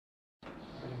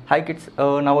Hi kids,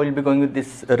 now I will be going with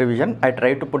this revision. I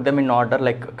tried to put them in order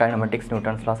like kinematics,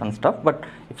 Newton's laws and stuff, but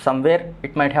if somewhere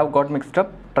it might have got mixed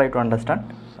up, try to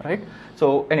understand, right?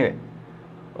 So anyway,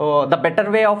 the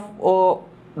better way of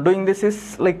doing this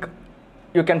is like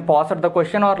you can pause at the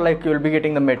question, or like you will be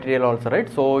getting the material also, right?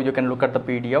 So you can look at the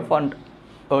PDF and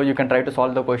you can try to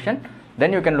solve the question,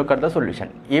 then you can look at the solution.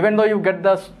 Even though you get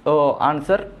the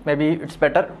answer, maybe it's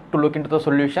better to look into the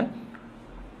solution.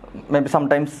 Maybe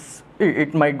sometimes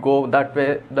it might go that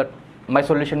way, that my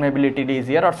solution may be little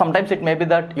easier, or sometimes it may be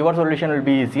that your solution will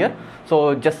be easier.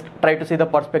 So just try to see the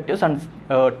perspectives and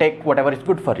take whatever is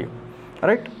good for you.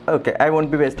 Alright, okay, I won't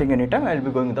be wasting any time. I will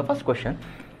be going with the first question.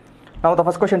 Now the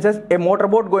first question says, a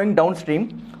motorboat going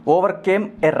downstream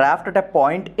overcame a raft at a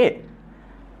point A.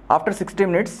 After 60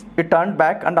 minutes, it turned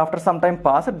back, and after some time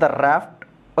passed the raft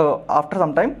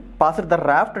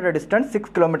at a distance 6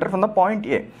 km from the point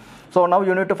A. So now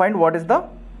you need to find what is the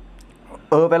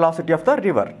velocity of the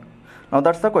river. Now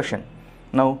that's the question.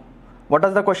 Now what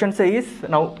does the question say is,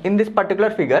 now in this particular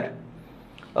figure,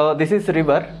 this is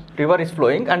river is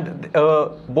flowing, and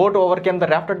boat overcame the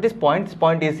raft at this point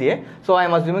is A. So I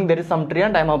am assuming there is some tree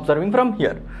and I am observing from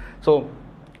here. So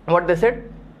what they said,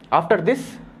 after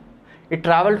this it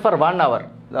traveled for 1 hour.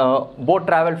 Boat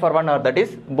traveled for 1 hour, that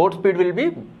is boat speed will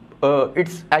be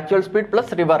its actual speed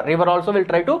plus river also will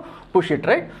try to push it,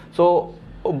 right? So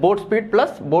boat speed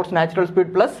plus boat's natural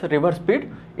speed plus river speed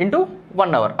into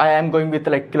 1 hour. I am going with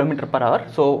like kilometer per hour,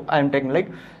 so I am taking like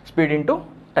speed into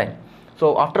time.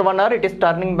 So after 1 hour it is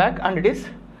turning back, and it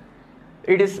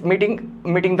is meeting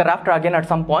the raft again at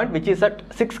some point, which is at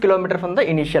 6 km from the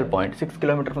initial point. 6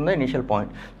 km from the initial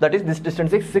point, that is this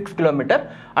distance is 6 km.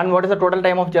 And what is the total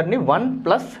time of journey? 1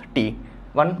 plus t.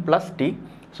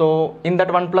 So in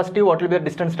that 1 plus t, what will be the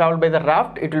distance traveled by the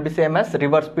raft? It will be same as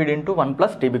river speed into 1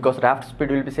 plus t, because raft speed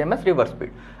will be same as river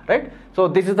speed, right? So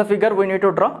this is the figure we need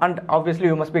to draw, and obviously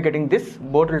you must be getting this.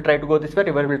 Boat will try to go this way,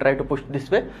 river will try to push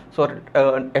this way. So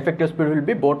effective speed will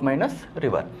be boat minus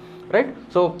river, right?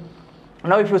 So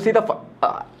now if you see the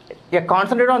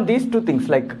concentrate on these two things,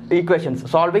 like equations.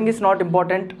 Solving is not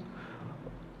important,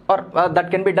 or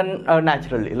that can be done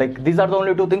naturally. Like these are the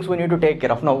only two things we need to take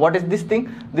care of. Now what is this thing?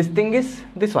 This thing is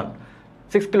this one.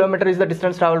 6 km is the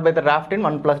distance traveled by the raft in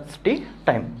 1 plus t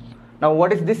time. Now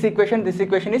what is this equation? This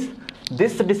equation is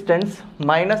this distance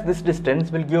minus this distance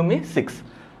will give me 6.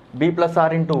 B plus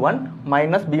r into 1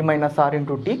 minus b minus r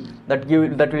into t, that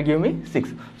will give me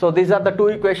 6. So these are the two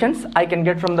equations I can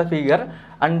get from the figure,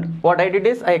 and what I did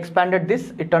is I expanded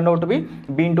this. It turned out to be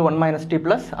b into 1 minus t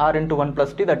plus r into 1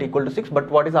 plus t, that equal to 6.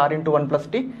 But what is r into 1 plus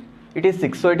t? It is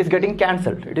 6. So it is getting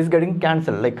cancelled.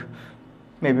 Like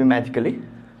maybe magically.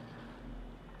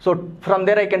 So from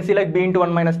there I can see like b into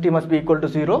 1 minus t must be equal to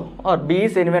 0, or b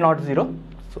is anyway not 0.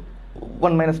 So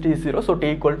 1 minus t is 0, so t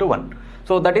equal to 1.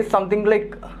 So that is something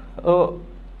like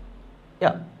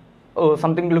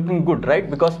something looking good, right?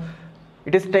 Because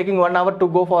it is taking 1 hour to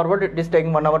go forward, it is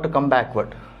taking 1 hour to come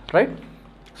backward, right?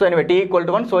 So anyway, t equal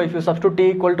to 1. So if you substitute t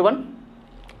equal to 1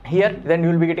 here, then you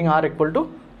will be getting r equal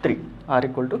to 3.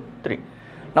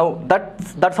 Now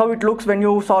that's how it looks when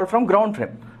you solve from ground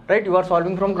frame, right? You are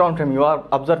solving from ground frame, you are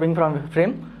observing from a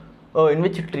frame in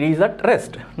which tree is at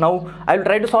rest. Now I will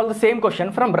try to solve the same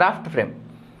question from raft frame.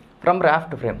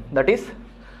 That is,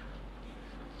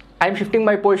 I am shifting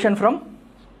my position from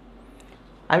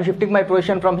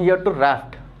here to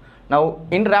raft. Now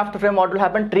in raft frame, what will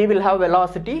happen? Tree will have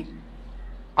velocity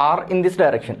r in this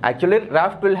direction. Actually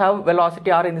raft will have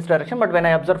velocity r in this direction, but when I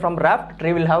observe from raft,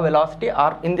 tree will have velocity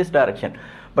r in this direction.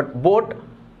 But boat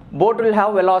will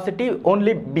have velocity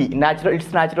only b,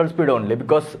 its natural speed only,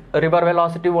 because river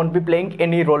velocity won't be playing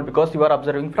any role because you are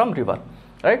observing from river,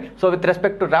 right? So with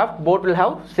respect to raft, boat will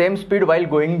have same speed while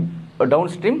going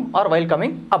downstream or while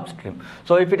coming upstream.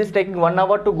 So if it is taking 1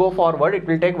 hour to go forward, it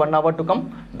will take 1 hour to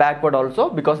come backward also,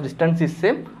 because distance is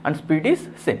same and speed is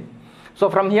same. So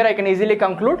from here I can easily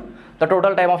conclude the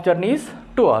total time of journey is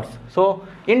 2 hours. So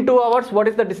in 2 hours, what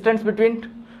is the distance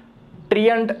between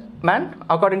tree and man?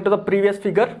 According to the previous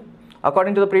figure,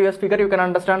 you can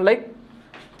understand like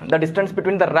the distance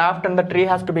between the raft and the tree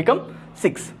has to become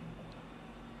 6.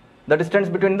 The distance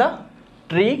between the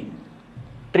tree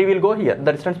will go here.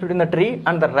 The distance between the tree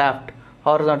and the raft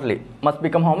horizontally must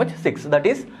become how much? 6. That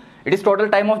is, it is total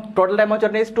time of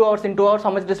journey is 2 hours. In 2 hours,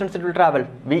 how much distance it will travel?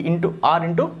 V into r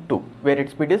into 2, where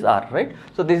its speed is r, right?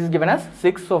 So this is given as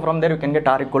 6. So from there you can get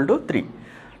r equal to 3.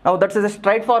 Now that's a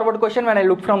straightforward question when I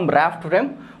look from raft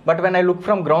frame, but when I look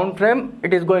from ground frame,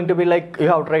 it is going to be like you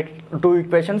have to write 2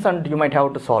 equations and you might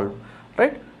have to solve,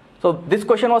 right? So this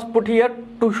question was put here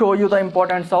to show you the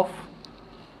importance of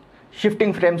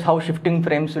shifting frames, how shifting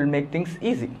frames will make things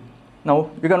easy.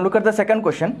 Now you can look at the second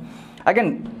question.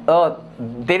 Again,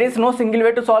 there is no single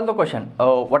way to solve the question.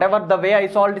 Whatever the way I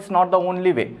solved is not the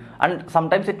only way, and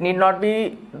sometimes it need not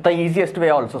be the easiest way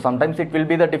also. Sometimes it will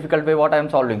be the difficult way what I am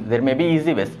solving. There may be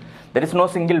easy ways. There is no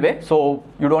single way, so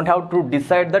you don't have to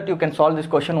decide that you can solve this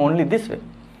question only this way.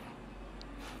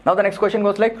 Now the next question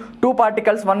goes like, two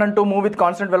particles 1 and 2 move with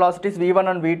constant velocities v1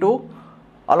 and v2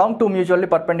 along two mutually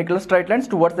perpendicular straight lines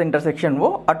towards the intersection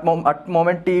O. At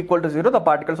moment t equal to 0, the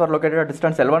particles are located at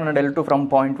distance L1 and L2 from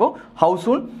point O. How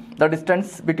soon the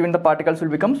distance between the particles will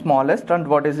become smallest, and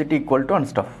what is it equal to, and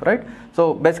stuff, right?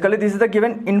 So basically this is the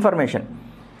given information.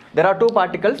 There are two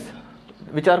particles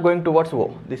which are going towards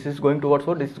O. This is going towards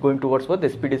O, this is going towards O,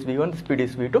 this speed is v1, this speed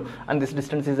is v2, and this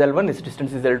distance is L1, this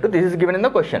distance is L2. This is given in the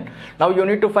question. Now you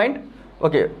need to find,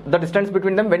 okay, the distance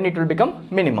between them, when it will become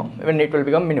minimum,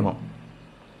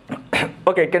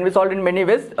 Okay, it can be solved in many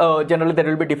ways. Generally there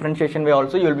will be differentiation way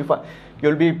also. You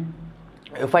will be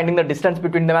finding the distance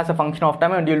between them as a function of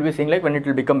time, and you will be seeing like when it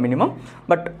will become minimum.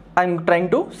 But I am trying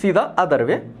to see the other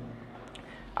way.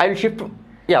 I will shift,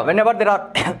 whenever there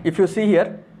are if you see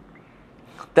here,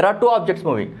 there are two objects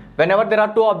moving. Whenever there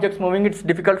are two objects moving, it's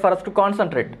difficult for us to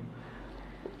concentrate.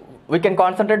 We can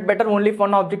concentrate better only if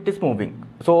one object is moving.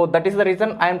 So that is the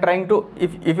reason I am trying to,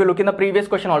 if you look in the previous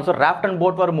question also, raft and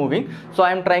boat were moving. So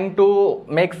I am trying to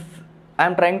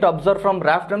observe from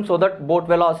raft them so that boat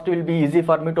velocity will be easy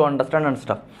for me to understand and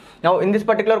stuff. Now in this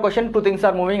particular question, two things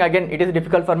are moving. Again, it is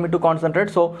difficult for me to concentrate.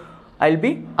 So I'll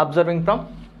be observing from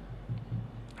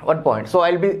one point. So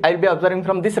I'll be observing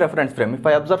from this reference frame. If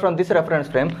I observe from this reference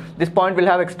frame, this point will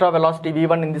have extra velocity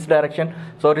v1 in this direction.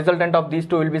 So resultant of these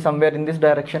two will be somewhere in this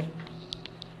direction,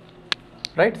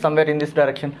 right? Somewhere in this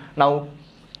direction. Now,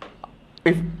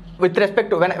 if with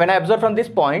respect to when I observe from this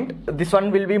point, this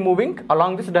one will be moving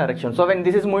along this direction. So when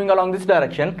this is moving along this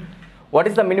direction, what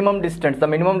is the minimum distance? The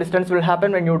minimum distance will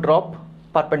happen when you drop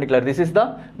perpendicular. This is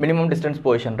the minimum distance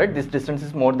position, right? This distance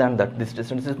is more than that, this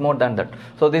distance is more than that.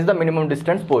 So this is the minimum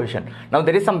distance position. Now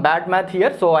there is some bad math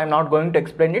here, so I am not going to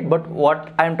explain it, but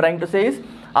what I am trying to say is,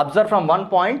 observe from one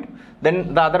point,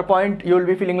 then the other point you will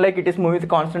be feeling like it is moving with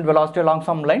constant velocity along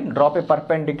some line, drop a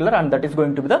perpendicular, and that is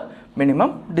going to be the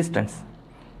minimum distance.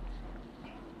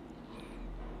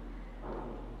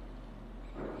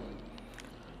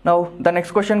 Now the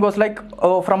next question goes like,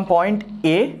 from point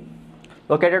A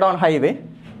located on highway,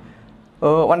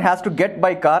 one has to get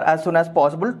by car as soon as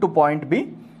possible to point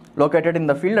B located in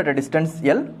the field at a distance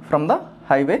L from the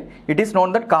highway. It is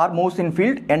known that car moves in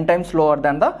field n times slower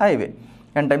than the highway.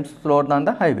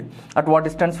 At what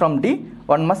distance from D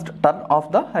one must turn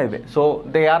off the highway? So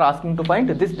they are asking to find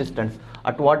this distance.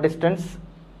 At what distance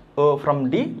from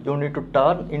D you need to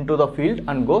turn into the field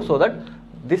and go, so that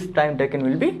this time taken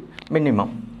will be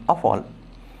minimum of all.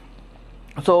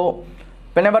 So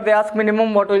whenever they ask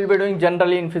minimum, what we will be doing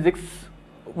generally in physics,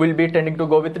 will be tending to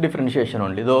go with differentiation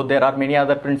only. Though there are many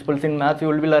other principles in maths, you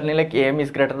will be learning like AM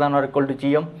is greater than or equal to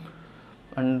GM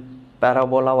and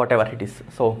parabola, whatever it is.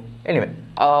 So anyway,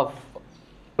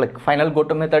 like final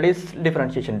go-to method is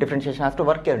differentiation. Differentiation has to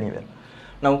work anywhere.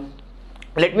 Now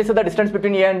let me say the distance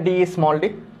between A and D is small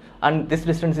d, and this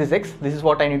distance is x. This is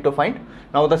what I need to find.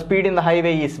 Now the speed in the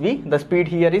highway is v. The speed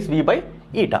here is v by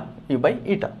eta.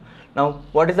 Now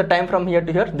what is the time from here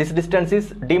to here? This distance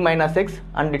is d minus x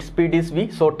and its speed is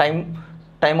v. So time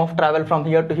of travel from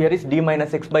here to here is d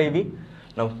minus x by v.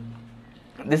 Now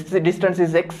this distance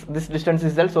is x, this distance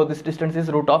is L, so this distance is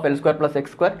root of L square plus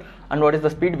x square. And what is the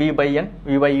speed? V by n,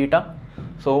 v by eta.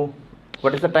 So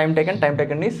what is the time taken? Time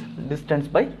taken is distance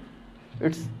by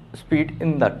its speed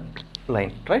in that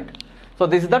line, right? So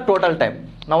this is the total time.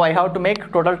 Now I have to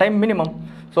make total time minimum.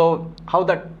 So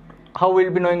how we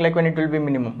will be knowing like when it will be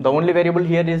minimum? The only variable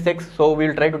here is x, so we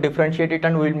will try to differentiate it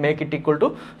and we will make it equal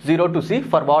to 0 to c.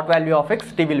 For what value of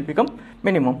x t will become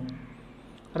minimum,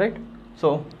 right?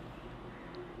 So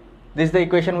this is the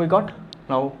equation we got.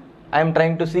 Now I am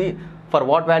trying to see for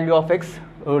what value of x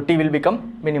t will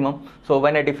become minimum. So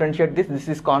when I differentiate this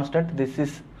is constant, this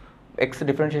is x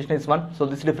differentiation is 1, so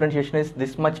this differentiation is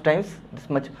this much times this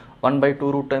much, 1 by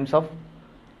 2 root times of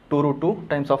 2 root 2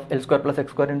 times of L square plus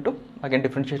x square into, again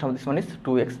differentiation of this one is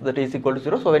 2x, that is equal to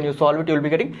 0. So when you solve it, you will be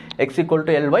getting x equal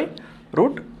to L by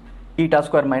root eta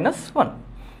square minus 1.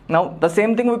 Now the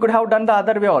same thing we could have done the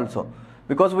other way also,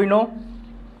 because we know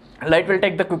light will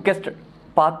take the quickest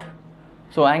path.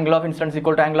 So angle of incidence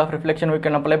equal to angle of reflection we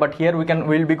can apply, but here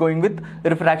we'll be going with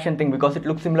refraction thing because it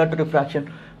looks similar to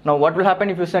refraction. Now what will happen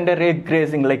if you send a ray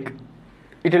grazing, like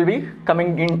it will be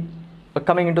coming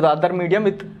into the other medium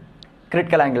with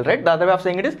critical angle, right? The other way of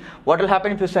saying it is, what will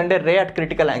happen if you send a ray at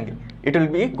critical angle? It will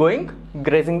be going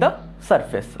grazing the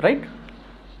surface, right?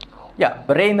 Yeah,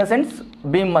 ray in the sense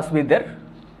beam must be there.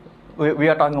 We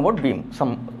are talking about beam,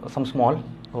 some small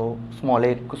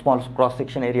cross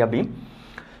section area beam.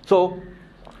 So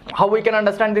how we can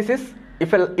understand this is,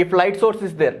 if light source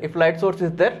is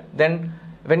there, then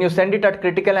when you send it at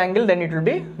critical angle, then it will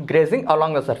be grazing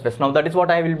along the surface. Now that is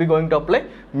what I will be going to apply.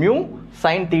 Mu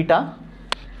sine theta,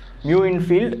 mu in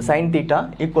field sine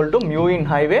theta equal to mu in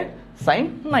highway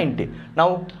sine 90.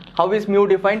 Now how is mu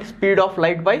defined? Speed of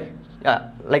light by,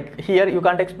 like here you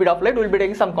can't take speed of light, we will be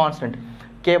taking some constant,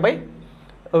 k by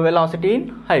velocity in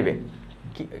highway,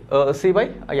 c by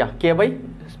k by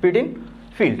speed in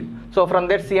field. So from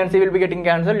there c and c will be getting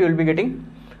cancelled, you will be getting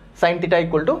sin theta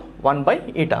equal to 1 by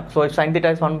eta. So if sin theta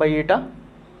is 1 by eta,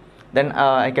 then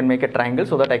I can make a triangle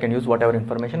so that I can use whatever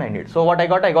information I need. So what I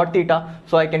got theta,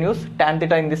 so I can use tan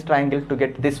theta in this triangle to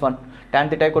get this one. Tan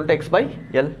theta equal to x by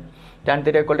L. Tan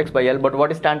theta equal to x by L. But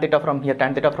what is tan theta from here?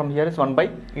 Tan theta from here is 1 by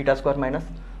eta square minus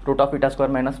root of eta square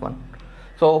minus 1.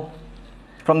 So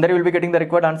from there you will be getting the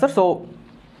required answer. So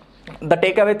the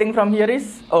takeaway thing from here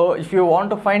is, if you want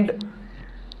to find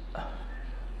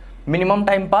minimum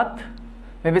time path,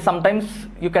 maybe sometimes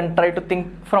you can try to think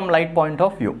from light point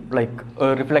of view, like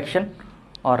reflection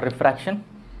or refraction,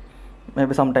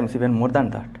 maybe sometimes even more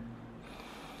than that.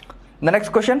 The next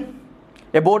question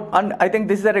about, and I think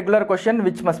this is a regular question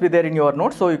which must be there in your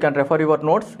notes, so you can refer your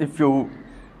notes if you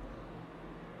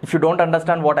don't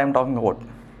understand what I am talking about.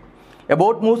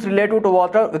 About moves relative to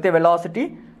water with a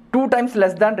velocity 2 times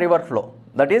less than river flow,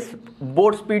 that is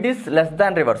boat speed is less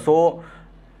than river, so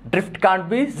drift can't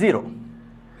be 0.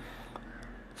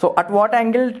 So at what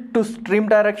angle to stream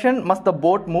direction must the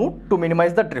boat move to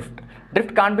minimize the drift?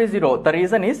 Drift can't be 0. The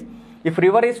reason is, if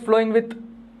river is flowing with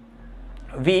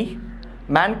V,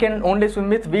 man can only swim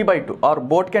with V by 2, or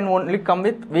boat can only come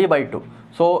with V by 2.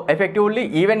 So effectively,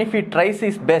 even if he tries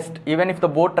his best, even if the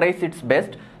boat tries its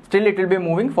best, still it will be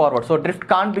moving forward. So drift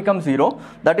can't become 0.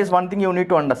 That is one thing you need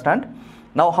to understand.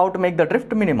 Now how to make the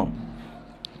drift minimum?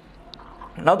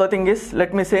 Now the thing is,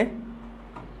 let me say,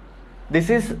 this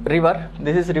is river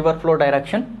flow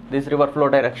direction,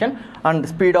 and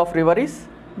speed of river is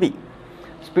V.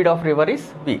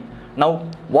 Now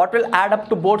what will add up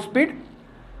to boat speed?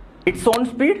 Its own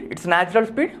speed, its natural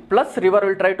speed, plus river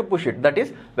will try to push it, that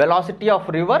is velocity of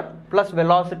river plus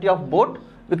velocity of boat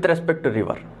with respect to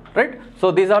river, right?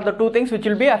 So these are the two things which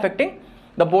will be affecting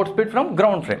the boat speed from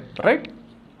ground frame, right?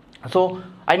 So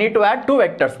I need to add two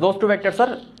vectors. Those two vectors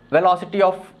are velocity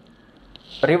of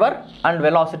river and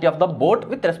velocity of the boat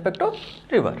with respect to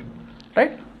river,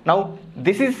 right? Now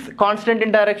this is constant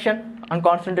in direction and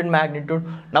constant in magnitude.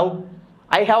 Now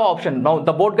I have option. Now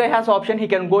the boat guy has option. He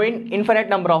can go in infinite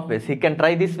number of ways. He can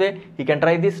try this way, he can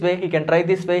try this way, he can try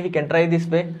this way, he can try this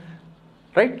way,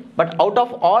 right? But out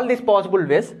of all these possible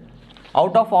ways,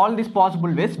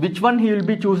 which one he will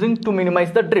be choosing to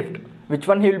minimize the drift?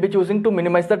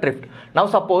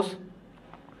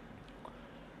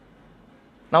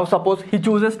 Now suppose he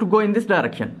chooses to go in this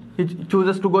direction.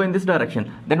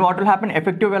 Then what will happen?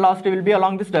 Effective velocity will be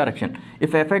along this direction.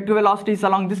 If effective velocity is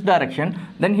along this direction,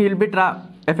 then he will be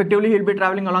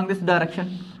traveling along this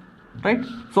direction, right?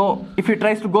 So if he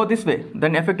tries to go this way,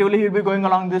 then effectively he will be going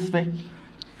along this way.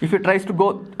 If he tries to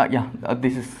go,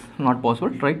 this is not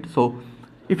possible, right? So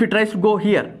if he tries to go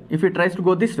here, if he tries to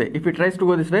go this way,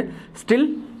 still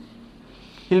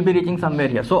he will be reaching somewhere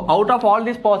here. So out of all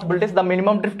these possibilities, the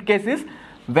minimum drift case is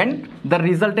when the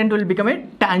resultant will become a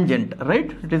tangent,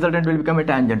 right? If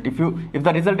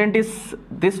the resultant is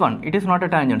this one, it is not a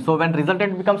tangent. So when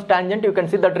resultant becomes tangent, you can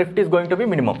see the drift is going to be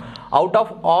minimum. Out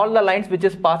of all the lines which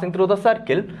is passing through the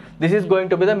circle, this is going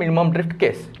to be the minimum drift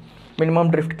case.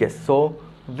 So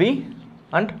V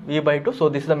and V by 2. So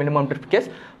this is the minimum drift case.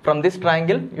 From this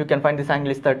triangle, you can find this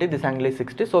angle is 30, this angle is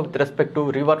 60. So with respect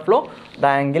to river flow, the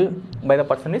angle by the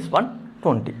person is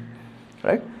 120,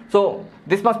 right? So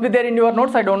this must be there in your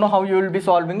notes. I don't know how you will be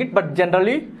solving it, but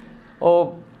generally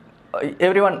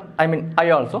everyone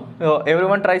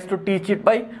tries to teach it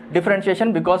by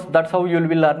differentiation, because that's how you will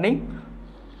be learning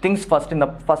things first in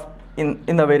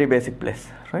the very basic place,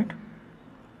 right?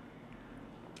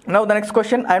 Now the next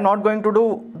question, I am not going to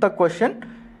do the question,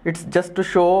 it's just to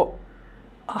show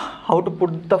how to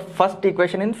put the first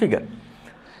equation in figure.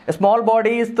 A small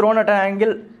body is thrown at an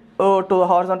angle to the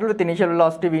horizontal with initial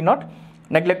velocity v0,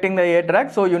 neglecting the air drag.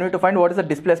 So you need to find what is the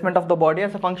displacement of the body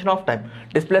as a function of time.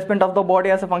 Displacement of the body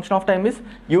as a function of time is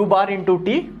u bar into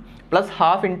t plus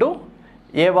half into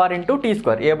a bar into t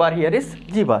square. A bar here is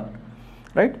g bar,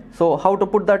 right? So how to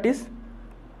put that is,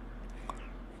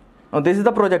 now this is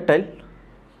the projectile.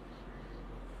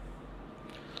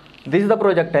 this is the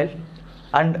projectile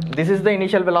and this is the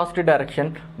initial velocity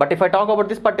direction. But if I talk about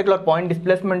this particular point,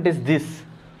 displacement is this.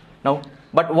 Now,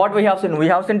 but what we have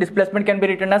seen displacement can be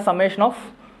written as summation of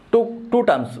two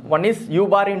terms. One is u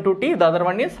bar into t, the other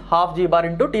one is half g bar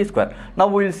into t square. Now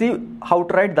we will see how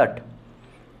to write that.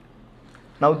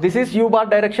 Now this is u bar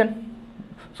direction,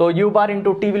 so u bar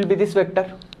into t will be this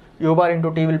vector, u bar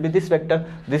into t will be this vector.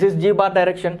 This is g bar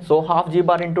direction, so half g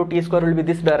bar into t square will be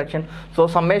this direction. So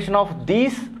summation of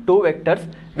these two vectors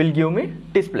will give me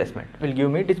displacement,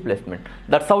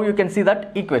 That's how you can see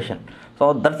that equation.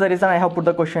 So that's the reason I have put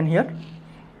the question here.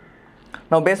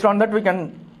 Now based on that we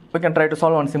can try to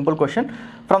solve one simple question.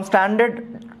 From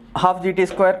standard half gt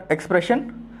square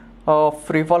expression of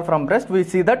free fall from rest, we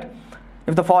see that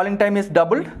if the falling time is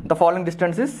doubled, the falling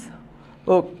distance is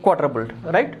quadrupled,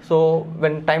 right? So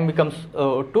when time becomes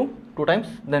two times,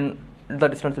 then the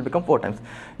distance will become 4 times.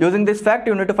 Using this fact,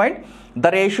 you need to find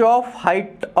the ratio of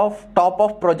height of top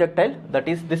of projectile, that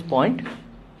is this point,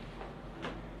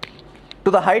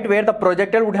 to the height where the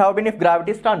projectile would have been if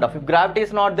gravity is turned off. If gravity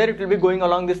is not there, it will be going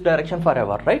along this direction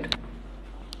forever, right?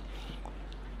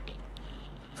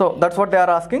 So that's what they are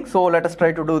asking. So let us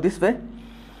try to do this way.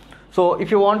 So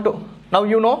if you want to, now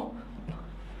you know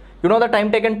the time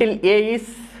taken till A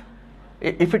is,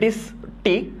 if it is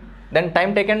t, then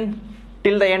time taken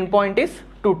till the end point is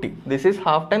 2t. This is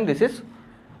half time, this is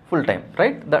full time,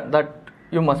 right? That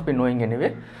you must be knowing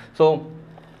anyway. So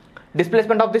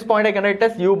displacement of this point I can write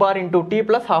as u bar into t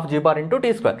plus half g bar into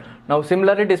t square. Now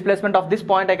similarly, displacement of this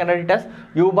point I can write it as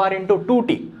u bar into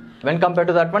 2t. When compared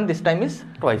to that one, this time is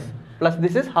twice. Plus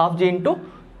this is half g into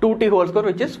 2t whole square,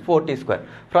 which is 4t square.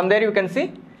 From there you can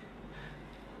see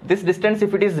this distance,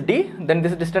 if it is d, then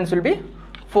this distance will be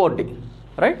 4d,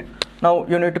 right? Now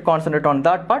you need to concentrate on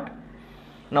that part.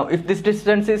 Now if this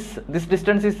distance is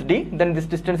d, then this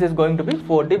distance is going to be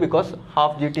 4d, because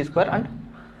half gt square and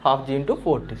half g into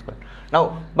 4t square.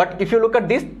 Now, but if you look at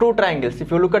these two triangles,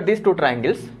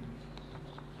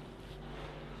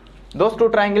 those two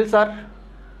triangles are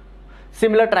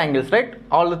similar triangles, right?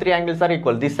 All the three angles are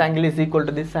equal. This angle is equal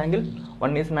to this angle,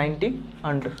 one is 90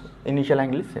 and initial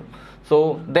angle is same.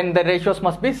 So then the ratios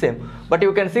must be same. But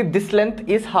you can see this length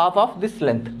is half of this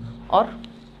length, or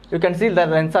you can see the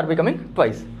lengths are becoming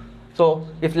twice. So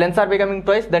if lengths are becoming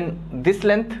twice, then this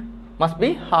length must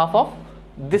be half of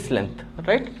this length,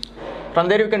 right? From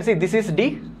there you can see this is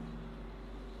d,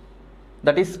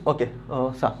 that is okay,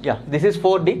 this is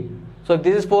 4d. So if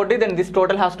this is 4d, then this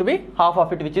total has to be half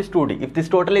of it, which is 2d. If this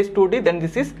total is 2d, then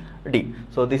this is d.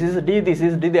 So this is d, this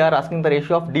is d. They are asking the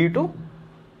ratio of d to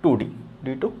 2d,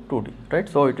 right?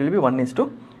 So it will be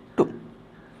 1:2.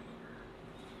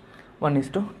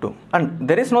 1:2. And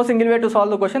there is no single way to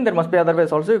solve the question. There must be other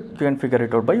ways also. You can figure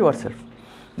it out by yourself.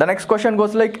 The next question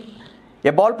goes like,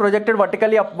 a ball projected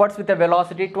vertically upwards with a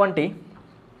velocity 20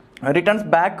 returns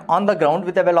back on the ground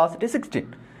with a velocity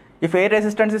 16. If air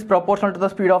resistance is proportional to the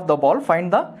speed of the ball,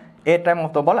 find the air time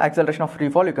of the ball. Acceleration of free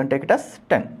fall, you can take it as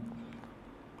 10.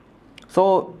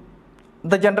 So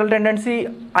the general tendency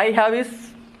I have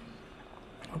is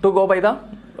to go by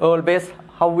the base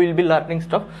how we will be learning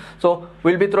stuff. So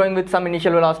we will be throwing with some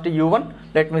initial velocity u1.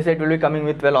 Let me say it will be coming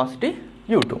with velocity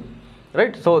u2,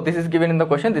 right? So this is given in the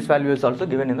question. This value is also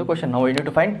given in the question. Now we need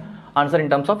to find answer in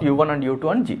terms of u1 and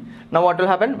u2 and g. Now what will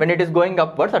happen when it is going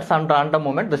upwards at some random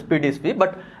moment? The speed is v,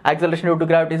 but acceleration due to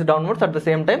gravity is downwards. At the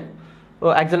same time,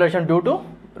 acceleration due to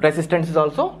resistance is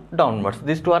also downwards.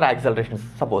 These two are accelerations,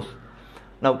 suppose.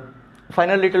 Now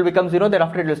finally it will become 0.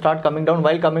 Thereafter it will start coming down.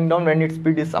 While coming down, when its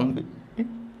speed is some v,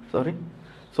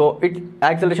 so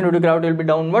acceleration due to gravity will be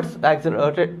downwards,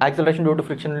 acceleration due to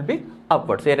friction will be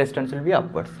upwards, air resistance will be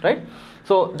upwards, right?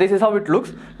 So this is how it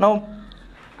looks. Now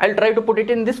I'll try to put it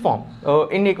in this form,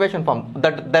 in equation form,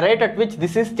 that the rate at which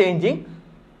this is changing,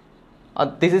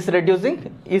 this is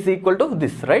reducing, is equal to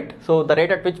this, right? So the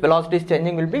rate at which velocity is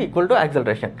changing will be equal to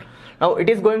acceleration. Now it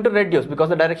is going to reduce because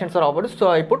the directions are opposite, so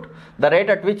I put the rate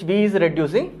at which v is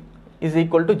reducing is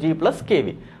equal to g plus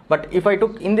kv. But if I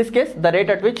took in this case the rate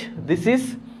at which this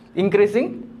is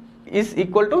increasing is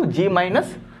equal to g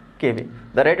minus kv.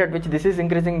 The rate at which this is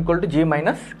increasing equal to g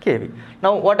minus kv.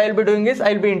 Now what I will be doing is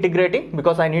I will be integrating,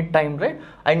 because I need time, right?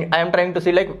 I am trying to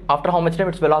see like after how much time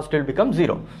its velocity will become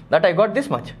 0. That I got this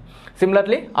much.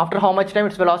 Similarly, after how much time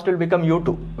its velocity will become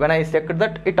u2. When I checked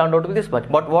that, it turned out to be this much.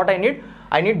 But what I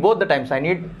need both the times. I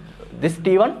need this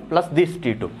t1 plus this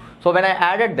t2. So when I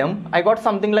added them, I got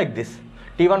something like this.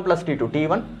 t1 plus t2,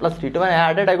 t1 plus t2. When I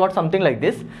added, I got something like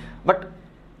this. But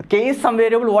k is some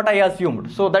variable what I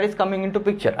assumed. So that is coming into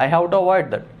picture. I have to avoid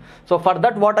that. So for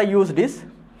that, what I used is,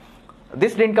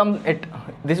 this didn't come,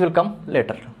 this will come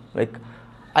later. Like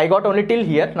I got only till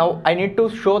here. Now I need to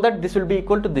show that this will be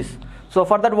equal to this. So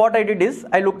for that, what I did is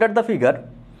I looked at the figure.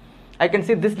 I can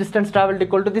see this distance traveled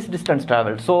equal to this distance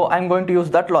traveled. So I'm going to use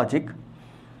that logic.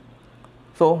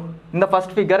 So in the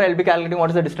first figure, I'll be calculating what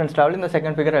is the distance traveled. In the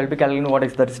second figure, I'll be calculating what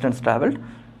is the distance traveled.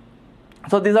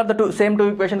 So these are the same two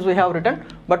equations we have written,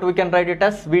 but we can write it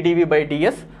as v dv by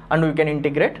ds, and we can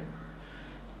integrate.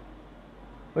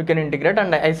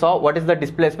 And I saw what is the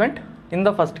displacement in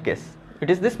the first case. It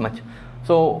is this much.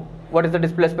 So what is the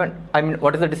displacement? I mean,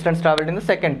 what is the distance traveled in the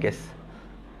second case?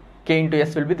 K into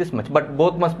s will be this much, but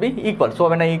both must be equal. So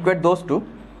when I equate those two,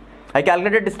 I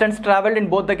calculated distance traveled in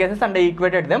both the cases and I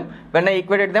equated them. When I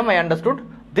equated them, I understood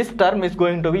this term is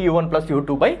going to be u1 plus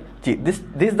u2 by g. This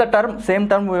is the term, same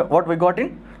term what we got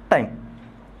in time.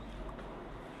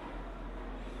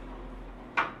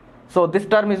 So this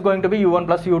term is going to be u1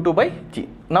 plus u2 by g.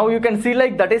 Now you can see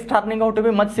like that is turning out to be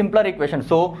much simpler equation.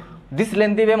 So this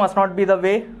lengthy way must not be the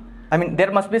way. I mean,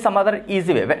 there must be some other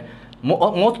easy way.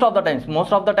 Most of the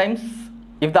times,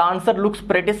 if the answer looks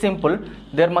pretty simple,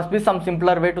 there must be some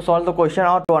simpler way to solve the question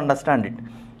or to understand it.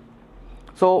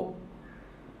 So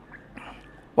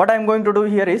what I am going to do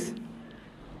here is,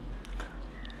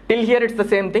 till here it's the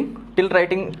same thing. Till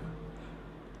writing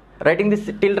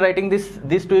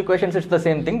these two equations, it's the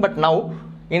same thing. But now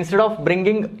instead of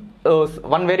bringing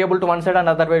one variable to one side and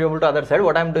other variable to other side,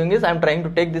 what I am doing is I am trying to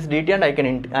take this dt and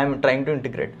I am trying to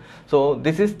integrate. So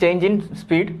this is change in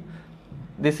speed.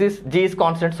 This is g is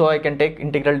constant, so I can take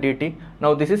integral dt.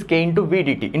 Now this is k into v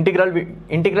dt. Integral v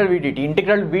dt.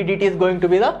 Integral v dt is going to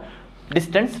be the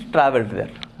distance traveled there,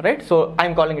 right? So I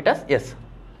am calling it as s.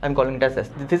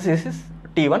 This is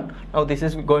t1. Now this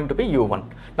is going to be u1.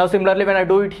 Now similarly, when I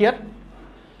do it here,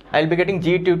 I will be getting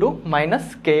g22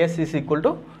 minus ks is equal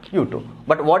to u2.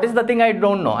 But what is the thing I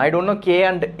don't know? I don't know k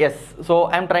and s. So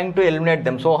I am trying to eliminate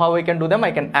them. So how I can do them?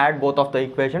 I can add both of the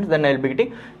equations. Then I will be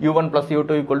getting u1 plus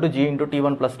u2 equal to g into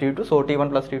t1 plus t2. So t1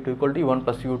 plus t2 equal to u1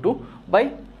 plus u2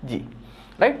 by g.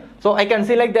 Right? So I can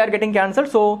see like they are getting cancelled.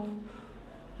 So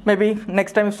maybe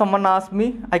next time if someone asks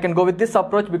me, I can go with this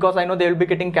approach because I know they will be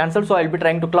getting cancelled. So I will be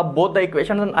trying to club both the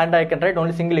equations and I can write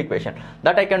only single equation.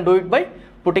 That I can do it by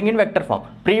putting in vector form.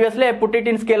 Previously I put it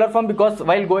in scalar form because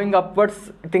while going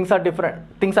upwards things are different,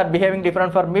 things are behaving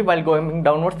different for me, while going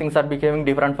downwards things are behaving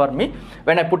different for me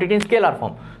when I put it in scalar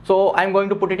form. So I am going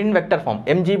to put it in vector form.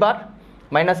 Mg bar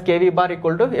minus kv bar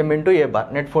equal to m into a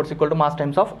bar, net force equal to mass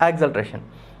times of acceleration.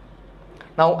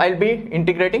 Now I will be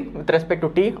integrating with respect to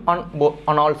t on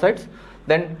all sides.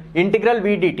 Then integral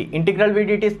v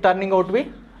dt is turning out to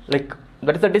be like,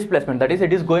 that is the displacement, that is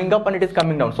it is going up and it is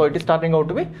coming down, so it is turning out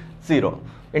to be 0.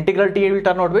 Integral t will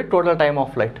turn out to be total time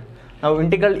of flight. Now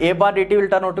integral a bar dt will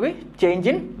turn out to be change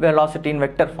in velocity in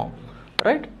vector form,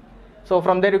 right? So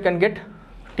from there you can get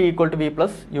t equal to v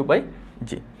plus u by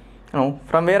g. Now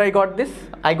from where I got this?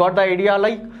 I got the idea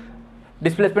like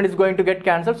displacement is going to get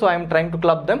cancelled, so I am trying to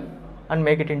club them and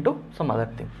make it into some other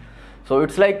thing. So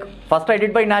it's like first I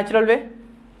did by natural way.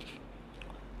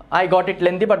 I got it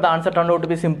lengthy, but the answer turned out to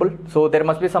be simple. So there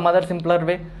must be some other simpler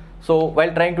way. So while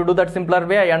trying to do that simpler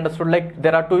way, I understood like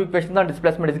there are two equations and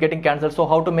displacement is getting cancelled. So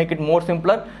how to make it more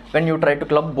simpler when you try to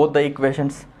club both the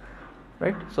equations,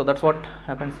 right? So that's what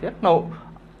happens here. Now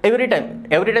every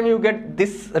time you get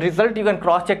this result, you can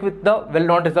cross check with the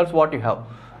well-known results what you have,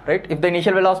 right? If the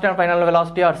initial velocity and final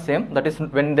velocity are same, that is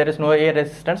when there is no air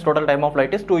resistance, total time of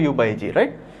flight is 2u by g,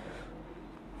 right?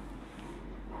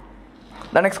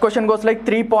 The next question goes like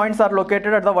 3 points are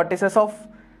located at the vertices of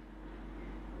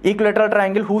equilateral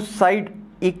triangle whose side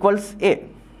equals a.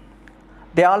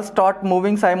 They all start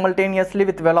moving simultaneously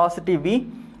with velocity v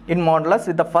in modulus,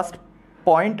 with the first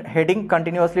point heading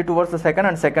continuously towards the second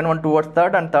and second one towards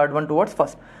third and third one towards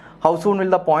first. How soon will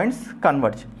the points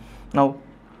converge? Now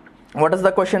what does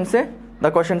the question say?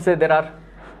 The question says there are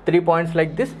 3 points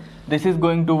like this. This is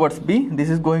going towards B, this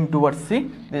is going towards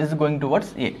C, this is going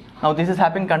towards A. Now this is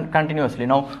happening continuously.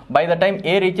 Now by the time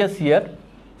A reaches here,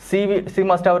 C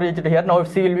must have reached here. Now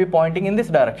C will be pointing in this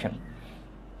direction.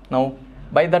 Now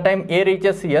by the time A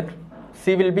reaches here,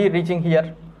 C will be reaching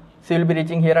here,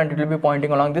 and it will be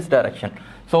pointing along this direction.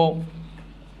 So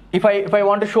if I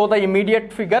want to show the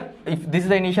immediate figure, if this is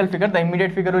the initial figure, the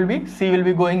immediate figure will be C will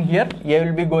be going here, A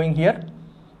will be going here,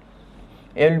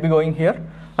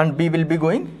 and B will be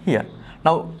going here.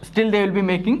 Now still they will be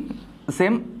making the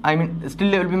same,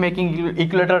 still they will be making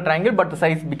equilateral triangle, but the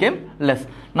size became less.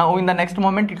 Now in the next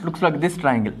moment it looks like this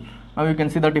triangle. Now you can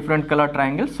see the different color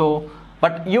triangle. So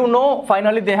but you know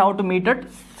finally they have to meet at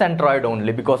centroid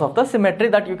only because of the symmetry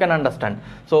that you can understand.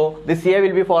 So this A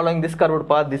will be following this curved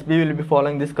path, this B will be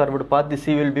following this curved path, this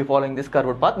C will be following this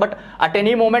curved path, but at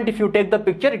any moment if you take the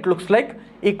picture it looks like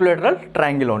equilateral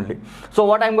triangle only. So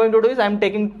what I'm going to do is I'm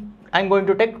going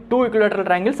to take two equilateral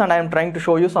triangles and I am trying to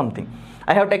show you something.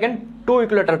 I have taken two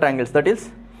equilateral triangles, that is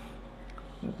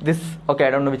this, okay, I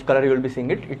don't know which color you will be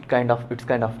seeing it, it's kind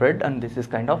of red and this is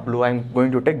kind of blue. I'm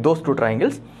going to take those two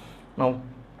triangles. Now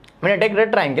when I take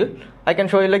red triangle, I can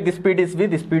show you like this speed is V,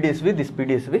 this speed is V, this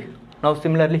speed is V. Now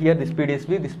similarly here this speed is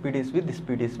V, this speed is V, this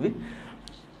speed is V.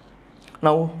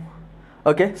 Now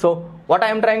okay, so what I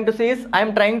am trying to see is I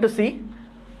am trying to see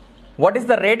what is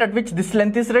the rate at which this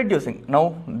length is reducing.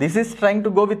 Now this is trying to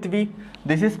go with V,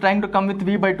 this is trying to come with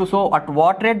V by 2. So at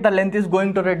what rate the length is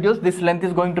going to reduce? This length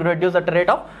is going to reduce at a rate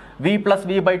of V plus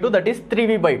V by 2, that is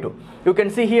 3V by 2. You can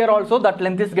see here also that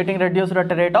length is getting reduced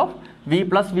at a rate of V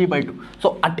plus V by 2.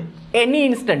 So at any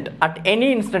instant,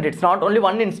 it's not only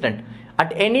one instant,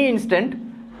 at any instant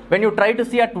when you try to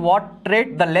see at what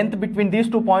rate the length between these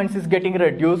 2 points is getting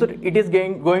reduced, it is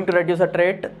going to reduce at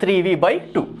rate 3V by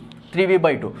 2. 3V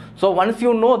by 2. So once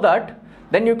you know that,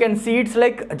 then you can see it's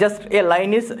like just a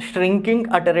line is shrinking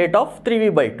at a rate of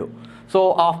 3V by 2.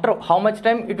 So after how much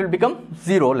time it will become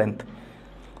 0 length.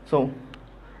 So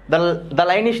the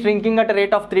line is shrinking at a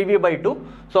rate of 3V by 2.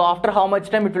 So after how much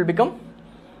time it will become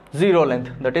 0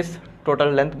 length, that is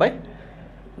total length by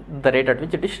the rate at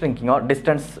which it is shrinking, or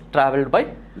distance traveled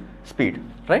by speed,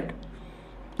 right?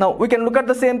 Now we can look at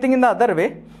the same thing in the other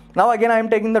way. Now again I am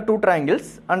taking the two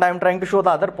triangles and I am trying to show the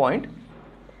other point.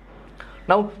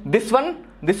 Now this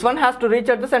one has to reach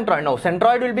at the centroid. Now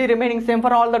centroid will be remaining same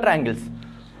for all the triangles.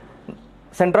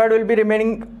 Centroid will be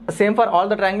remaining same for all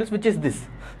the triangles, which is this.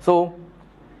 So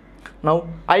now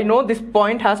I know this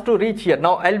point has to reach here.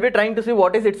 Now I'll be trying to see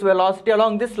what is its velocity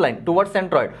along this line towards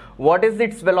centroid. What is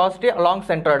its velocity along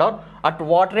centroid, or at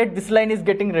what rate this line is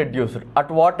getting reduced?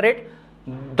 At what rate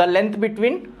the length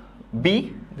between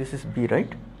B, this is B,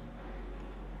 right?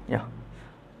 Yeah.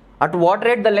 At what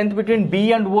rate the length between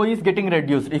B and O is getting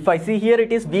reduced? If I see here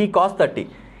it is V cos 30.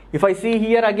 If I see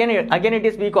here again it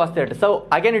is V cos 30. So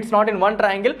again it's not in one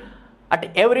triangle,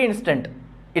 at every instant.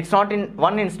 It's not in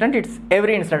one instant, it's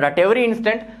every instant. At every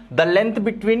instant the length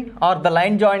between, or the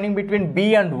line joining between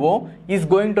B and O is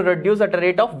going to reduce at a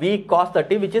rate of V cos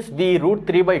 30, which is V root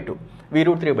 3 by 2. V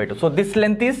root 3 by 2. So this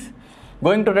length is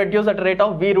going to reduce at a rate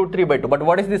of V root 3 by 2. But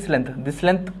what is this length? This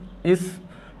length is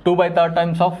 2 by 3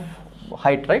 times of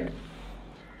height, right?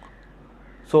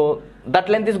 So that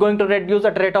length is going to reduce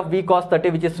at rate of V cos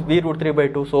 30, which is V root 3 by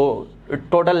 2. So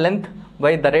total length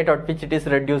by the rate at which it is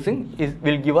reducing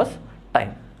will give us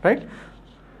time, right?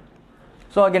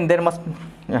 So again there must,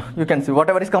 you can see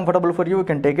whatever is comfortable for you, you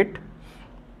can take it.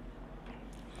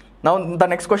 Now the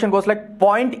next question goes like,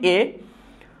 point A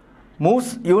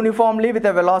moves uniformly with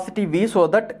a velocity V so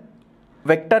that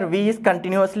vector V is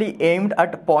continuously aimed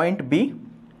at point B,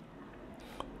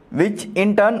 which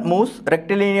in turn moves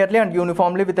rectilinearly and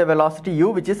uniformly with a velocity U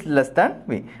which is less than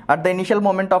V. At the initial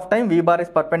moment of time, V bar is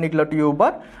perpendicular to U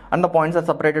bar and the points are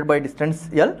separated by distance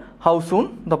L. How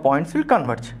soon the points will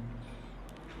converge?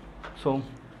 So,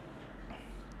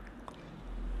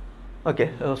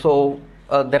 okay,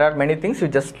 there are many things, you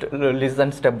just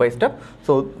listen step by step.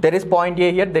 So there is point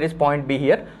A here, there is point B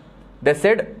here. They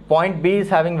said point B is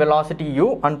having velocity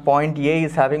U and point A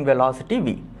is having velocity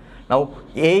V. Now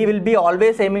A will be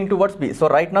always aiming towards B. So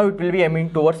right now it will be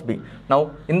aiming towards B.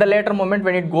 Now in the later moment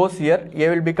when it goes here, A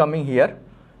will be coming here.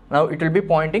 Now it will be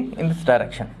pointing in this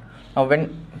direction. Now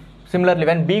similarly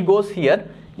when B goes here,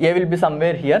 A will be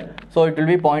somewhere here. So it will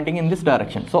be pointing in this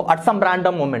direction. So at some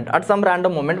random moment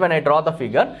when I draw the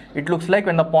figure, it looks like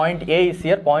when the point A is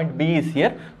here, point B is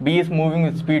here, B is moving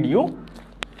with speed U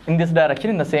in this direction,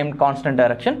 in the same constant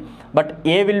direction, but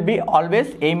A will be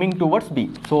always aiming towards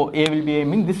B. So A will be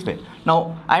aiming this way.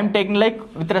 Now I am taking like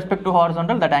with respect to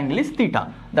horizontal, that angle is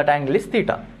theta. That angle is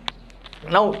theta.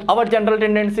 Now our general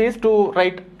tendency is to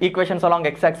write equations along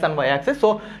x-axis and y-axis.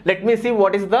 So let me see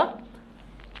what is the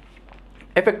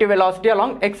effective velocity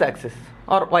along x-axis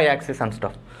or y-axis and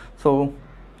stuff. So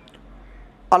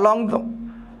along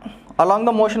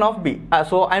the motion of B.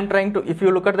 So I am trying to, if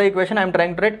you look at the equation, I am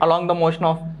trying to write along the motion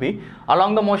of B.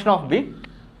 Along the motion of B,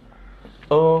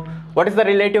 what is the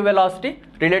relative velocity?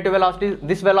 Relative velocity,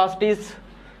 this velocity is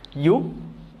U,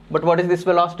 but what is this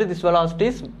velocity? This velocity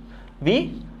is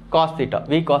V cos theta.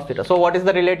 V cos theta. So what is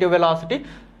the relative velocity?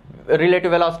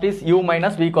 Relative velocity is U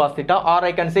minus V cos theta, or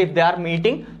I can say if they are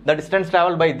meeting, the distance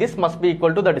traveled by this must be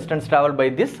equal to the distance traveled by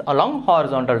this along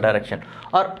horizontal direction.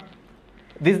 Or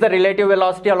this is the relative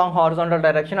velocity along horizontal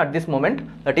direction at this moment,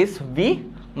 that is v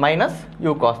minus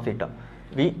u cos theta.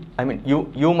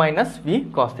 U minus v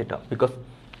cos theta, because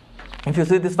if you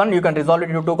see this one, you can resolve it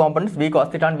into two components, v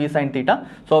cos theta and v sin theta.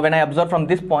 So when I observe from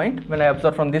this point,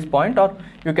 or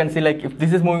you can see like if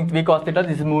this is moving with v cos theta,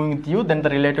 this is moving with u, then the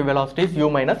relative velocity is u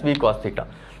minus v cos theta.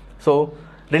 So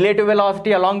relative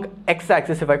velocity along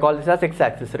x-axis, if I call this as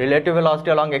x-axis, relative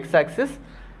velocity along x-axis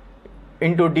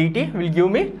into dt will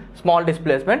give me small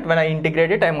displacement. When I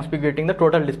integrate it, I must be getting the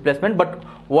total displacement. But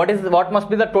what must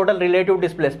be the total relative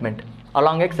displacement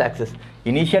along x-axis?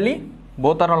 Initially,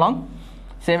 both are along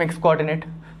same x coordinate.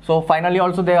 So finally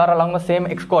also they are along the same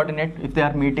x coordinate if they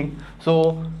are meeting.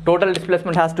 So total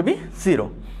displacement has to be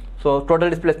 0. So total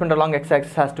displacement along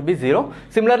x-axis has to be 0.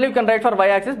 Similarly, you can write for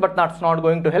y-axis, but that's not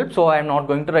going to help. So I am not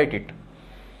going to write it.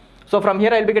 So from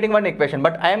here I will be getting one equation,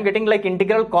 but I am getting like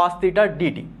integral cos theta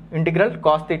dt. Integral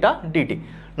cos theta dt.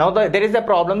 Now there is a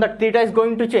problem that theta is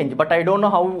going to change, but I don't know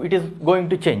how it is going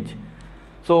to change.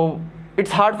 So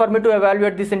it's hard for me to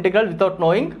evaluate this integral without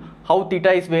knowing how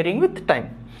theta is varying with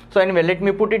time. So anyway, let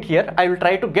me put it here. I will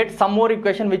try to get some more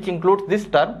equation which includes this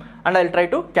term, and I will try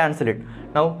to cancel it.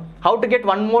 Now how to get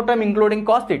one more term including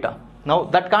cos theta? Now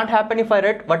that can't happen if I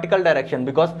write vertical direction,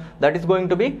 because that is going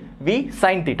to be v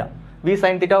sin theta. V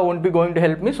sin theta won't be going to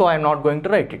help me, so I am not going to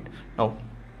write it. Now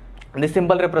this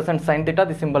symbol represents sin theta,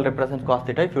 this symbol represents cos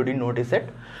theta, if you didn't notice it.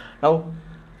 Now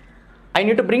I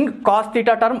need to bring cos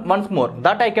theta term once more.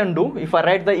 That I can do if I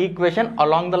write the equation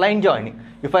along the line joining.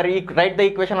 If I write the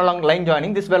equation along line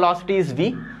joining, this velocity is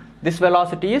v, this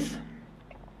velocity is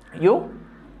u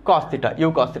cos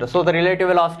theta, So the relative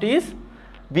velocity is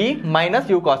v minus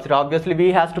u cos theta. Obviously v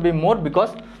has to be more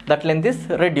because that length is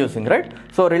reducing, right?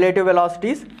 So relative velocity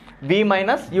is v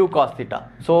minus u cos theta.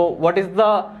 So what is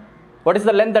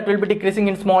the length that will be decreasing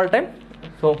in small time?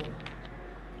 So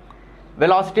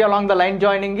velocity along the line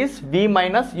joining is v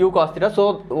minus u cos theta.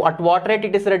 So at what rate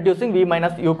it is reducing? V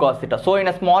minus u cos theta. So in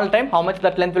a small time, how much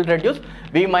that length will reduce?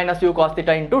 V minus u cos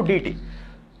theta into dt.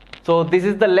 So this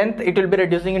is the length it will be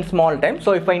reducing in small time.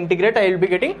 So if I integrate, I will be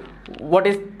getting what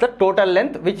is the total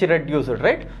length which reduced,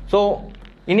 right? So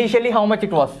initially how much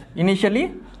it was?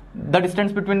 Initially the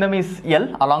distance between them is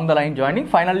L along the line joining.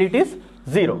 Finally it is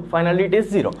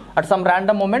 0. At some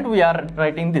random moment we are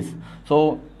writing this.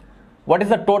 So what is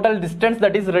the total distance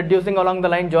that is reducing along the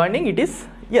line joining? It is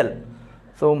L.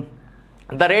 So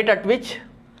the rate at which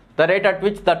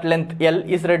that length L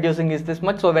is reducing is this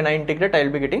much. So when I integrate, I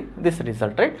will be getting this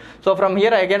result, right? So from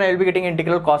here again I will be getting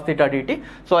integral cos theta dt.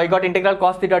 So I got integral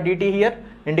cos theta dt here,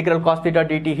 integral cos theta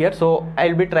dt here. So I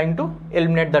will be trying to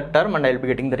eliminate that term and I will be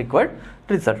getting the required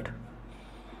result.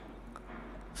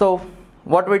 So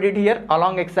what we did here,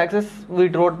 along x-axis we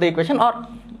wrote the equation, or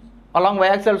along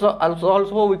y-axis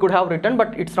also we could have written,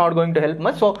 but it's not going to help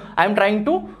much. So I am trying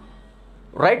to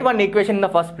write one equation in the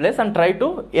first place and try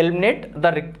to eliminate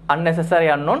the unnecessary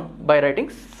unknown by writing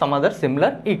some other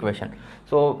similar equation.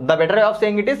 So the better way of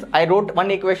saying it is, I wrote one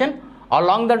equation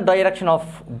along the direction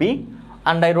of B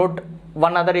and I wrote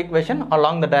one other equation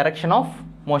along the direction of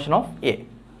motion of A,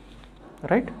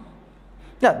 right?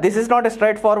 Yeah, this is not a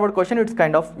straightforward question, it's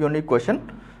kind of unique question.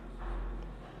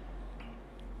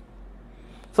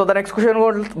 So the next question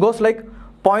goes like,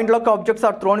 point cloud objects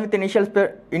are thrown with initial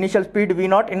speed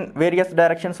v0 in various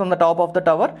directions from the top of the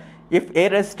tower. If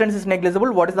air resistance is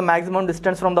negligible, what is the maximum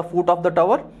distance from the foot of the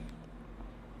tower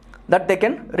that they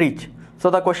can reach?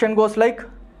 So the question goes like,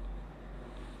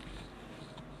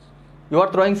 you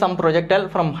are throwing some projectile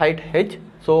from height h.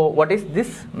 So what is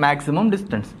this maximum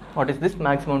distance?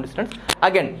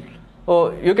 Again,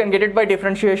 you can get it by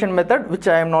differentiation method, which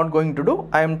I am not going to do.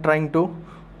 I am trying to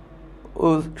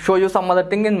show you some other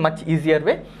thing in much easier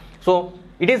way. So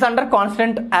it is under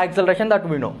constant acceleration that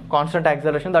we know.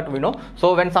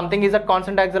 So when something is at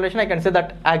constant acceleration, I can say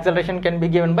that acceleration can be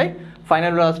given by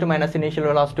final velocity minus initial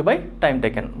velocity by time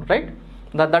taken, right?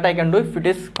 That I can do if it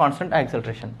is constant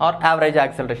acceleration, or average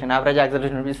acceleration. Average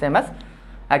acceleration will be same as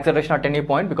acceleration at any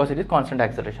point because it is constant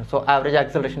acceleration. So average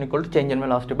acceleration equal to change in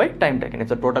velocity by time taken. It's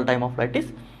the total time of flight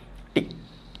is t.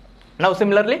 Now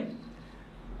similarly,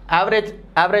 average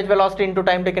velocity into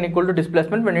time taken equal to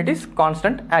displacement when it is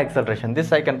constant acceleration.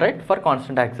 This I can write for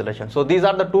constant acceleration. So these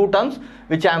are the two terms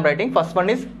which I am writing. First one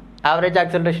is average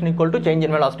acceleration equal to change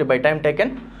in velocity by time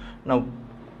taken. Now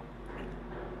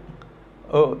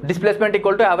displacement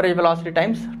equal to average velocity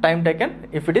times time taken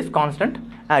if it is constant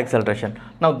acceleration.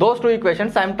 Now those two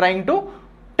equations I am trying to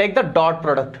take the dot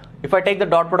product. If I take the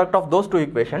dot product of those two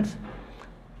equations,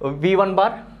 v1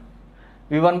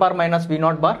 bar minus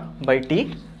v0 bar by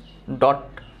t dot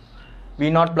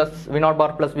v0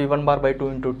 bar plus v1 bar by 2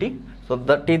 into t So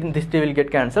the t, this t will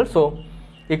get cancelled. So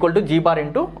equal to g bar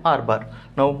into r bar.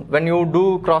 Now when you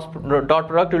do cross dot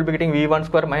product, you will be getting v1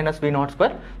 square minus v0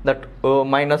 square, that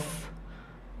minus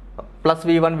plus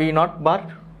v1 v0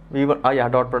 bar v1 yeah,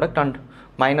 dot product, and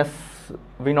minus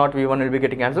v0 v1 will be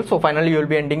getting cancelled. So finally you will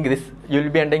be ending this, you will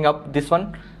be ending up this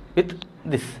one with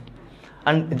this,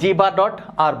 and g bar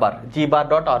dot r bar, g bar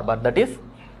dot r bar, that is,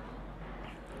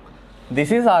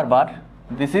 this is r bar,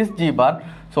 this is g bar.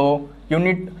 So you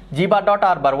need g bar dot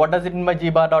r bar. What does it mean by g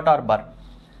bar dot r bar?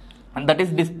 And that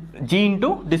is this g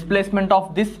into displacement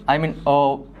of this, I mean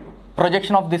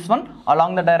projection of this one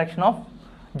along the direction of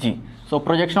g. So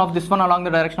projection of this one along the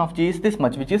direction of g is this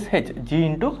much, which is h, g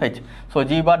into h. So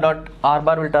g bar dot r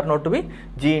bar will turn out to be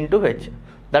g into h.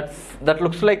 That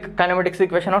looks like kinematics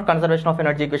equation or conservation of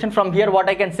energy equation. From here what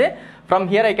I can say? From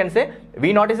here I can say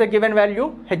v0 is a given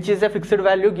value, h is a fixed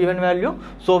value, given value.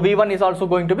 So v1 is also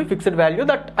going to be fixed value,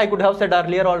 that I could have said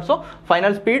earlier also.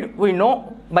 Final speed we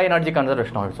know by energy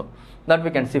conservation also, that we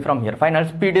can see from here. Final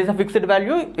speed is a fixed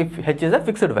value if h is a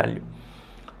fixed value.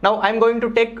 Now I am going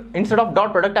to take, instead of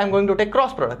dot product, I am going to take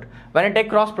cross product. When I take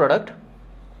cross product,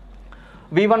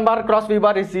 v1 bar cross v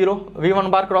bar is 0,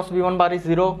 v1 bar cross v1 bar is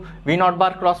 0, v0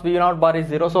 bar cross v0 bar is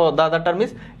 0. So the other term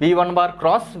is v1 bar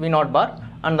cross v0 bar,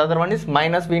 and the other one is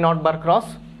minus v0 bar cross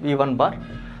v1 bar.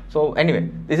 So anyway,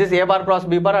 this is a bar cross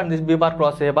b bar and this b bar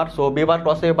cross a bar. So b bar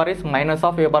cross a bar is minus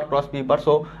of a bar cross b bar.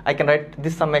 So I can write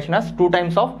this summation as 2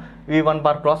 times of v1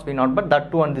 bar cross v0 bar.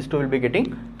 That 2 and this 2 will be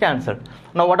getting cancelled.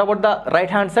 Now what about the right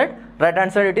hand side? Right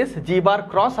hand side it is g bar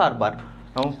cross r bar.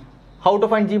 Now how to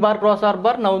find g bar cross r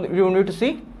bar? Now you need to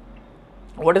see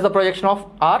what is the projection of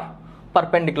r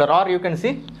perpendicular, or you can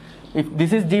see if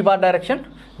this is g bar direction,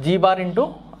 g bar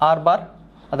into r bar,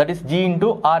 that is g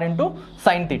into r into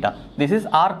sin theta. This is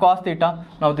r cos theta.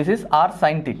 Now this is r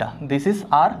sin theta. This is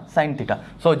r sin theta.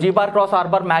 So g bar cross r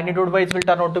bar magnitude wise will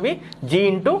turn out to be g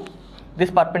into this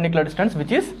perpendicular distance,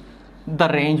 which is the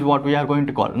range what we are going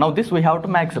to call. Now this we have to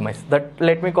maximize. That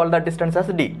let me call that distance as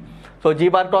d. So g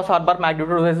bar cross r bar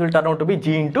magnitude wise will turn out to be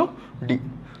g into d.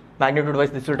 Magnitude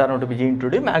wise this will turn out to be g into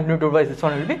d. Magnitude wise this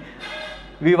one will be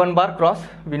v1 bar cross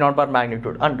v0 bar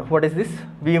magnitude. And what is this?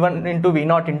 v1 into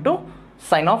v0 into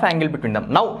sine of angle between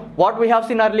them. Now what we have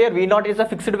seen earlier, v0 is a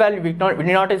fixed value,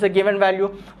 v0 is a given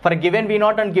value. For a given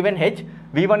v0 and given h,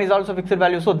 v1 is also fixed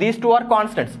value. So these two are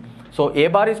constants. So a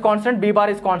bar is constant, b bar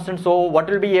is constant. So what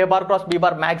will be a bar cross b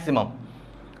bar? Maximum.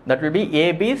 That will be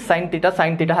ab sin theta.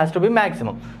 Sin theta has to be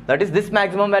maximum. That is, this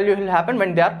maximum value will happen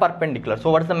when they are perpendicular. So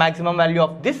what is the maximum value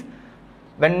of this?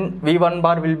 When v1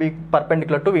 bar will be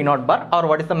perpendicular to v0 bar, or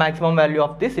what is the maximum value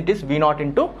of this? It is v0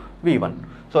 into v1.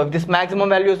 So if this maximum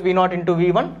value is v0 into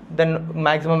v1, then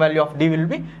maximum value of d will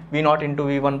be v0 into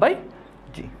v1 by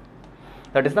g.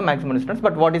 That is the maximum distance.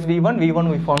 But what is v1?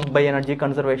 v1 we found by energy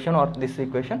conservation or this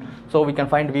equation. So we can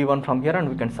find v1 from here and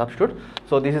we can substitute.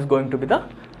 So this is going to be the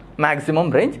maximum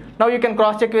range. Now you can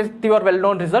cross check with your well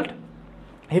known result.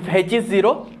 If h is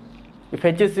 0,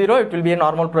 it will be a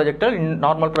normal projectile. In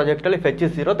normal projectile, if h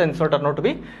is 0, then it will turn out to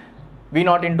be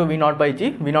v0 into v0 by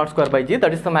g, v0 square by g.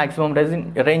 That is the maximum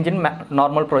range in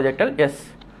normal projectile. Yes.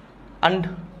 And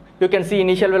you can see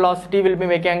initial velocity will be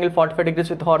making angle 45 degrees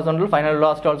with horizontal. Final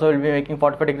velocity also will be making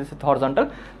 45 degrees with horizontal.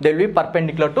 They will be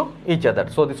perpendicular to each other.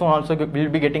 So this one also will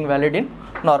be getting valid in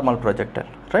normal projectile,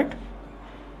 right?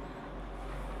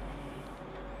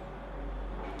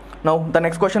 Now the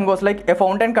next question goes like, a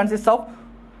fountain consists of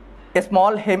a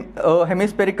small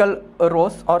hemispherical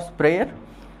rose or sprayer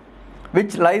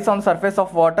which lies on surface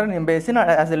of water in a basin,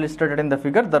 as illustrated in the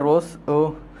figure. The rose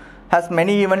has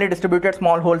many evenly distributed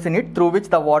small holes in it through which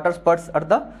the water spurts at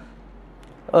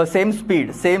the same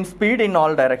speed in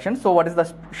all directions. So what is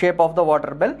the shape of the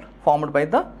water bell formed by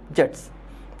the jets?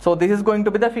 So this is going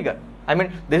to be the figure. I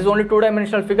mean, this is only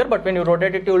 2-dimensional figure, but when you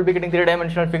rotate it, you will be getting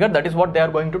 3-dimensional figure. That is what they are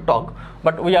going to talk.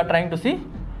 But we are trying to see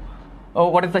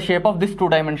what is the shape of this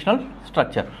 2-dimensional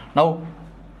structure. Now,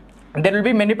 there will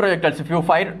be many projectiles. If you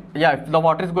fire, if the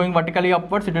water is going vertically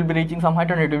upwards, it will be reaching some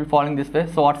height and it will be falling this way.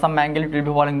 So at some angle, it will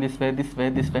be falling this way, this way,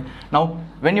 this way. Now,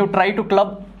 when you try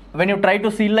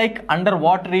to see like under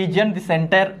what region this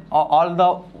entire all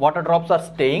the water drops are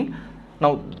staying.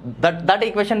 Now that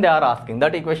equation they are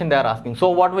asking. So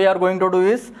what we are going to do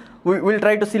is we will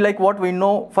try to see like what we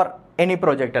know for any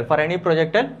projectile. For any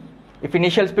projectile, if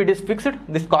initial speed is fixed,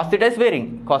 this cos theta is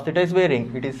varying.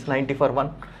 It is 90 for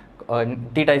 1.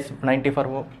 Theta is 90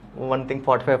 for one thing,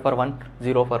 45 for 1,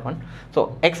 0 for 1.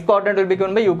 So x coordinate will be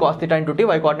given by u cos theta into t,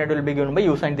 y coordinate will be given by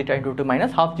u sin theta into t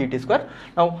minus half gt square.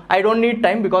 Now I don't need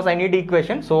time because I need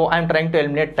equation, so I am trying to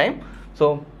eliminate time.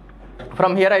 So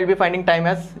from here I will be finding time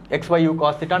as xy u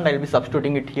cos theta and I will be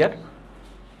substituting it here.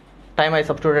 time I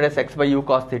substituted as x by u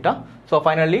cos theta. So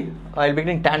finally I will be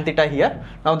getting tan theta here.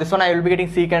 Now this one I will be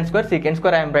getting secant square. Secant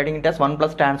square I am writing it as 1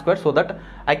 plus tan square, so that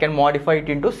I can modify it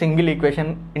into single equation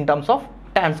in terms of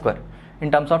tan square.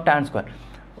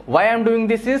 Why I am doing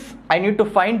this is I need to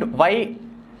find y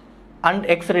and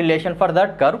x relation for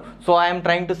that curve. So I am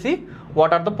trying to see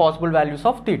what are the possible values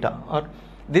of theta. Or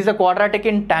this is a quadratic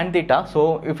in tan theta,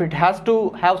 so if it has to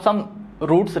have some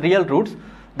roots, real roots,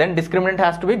 then discriminant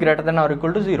has to be greater than or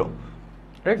equal to 0,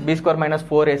 right? B square minus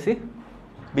 4ac,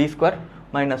 b square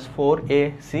minus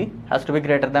 4ac has to be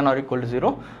greater than or equal to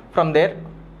 0. From there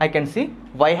I can see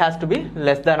y has to be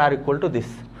less than or equal to this,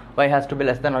 y has to be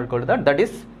less than or equal to that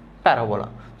is parabola.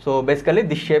 So basically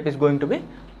this shape is going to be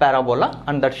parabola,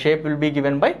 and that shape will be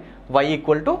given by y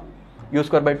equal to u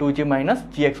square by 2g minus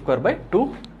gx square by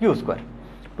 2u square.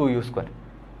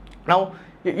 Now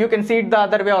you can see it the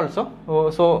other way also.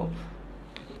 So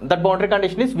that boundary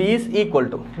condition is v is equal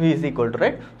to,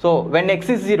 right? So when x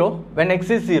is 0, then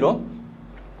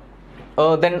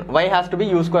y has to be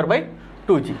u square by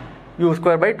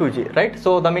 2g, right?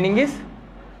 So the meaning is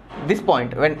this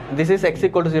point, when this is x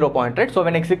equal to 0 point, right? So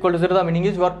when x equal to 0, the meaning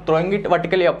is you are throwing it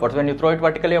vertically upwards. When you throw it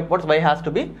vertically upwards, y has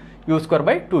to be u square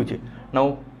by 2g.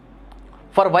 Now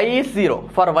for y is 0,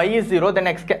 then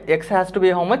x has to be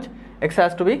how much? X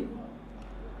has to be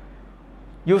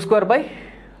u square by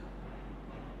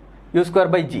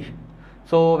g.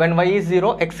 So when y is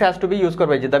 0, x has to be u square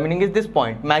by g. The meaning is this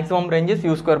point, maximum range is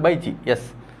u square by g.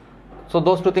 Yes. So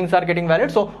those two things are getting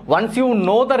valid. So once you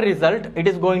know the result, it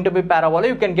is going to be parabola.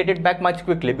 You can get it back much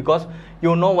quickly, because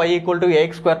you know y equal to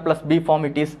ax square plus b form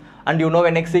it is, and you know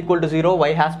when x equal to 0,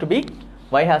 y has to be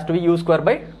u square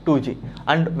by 2g,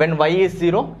 and when y is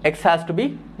 0, x has to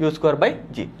be u square by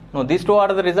g. Now these two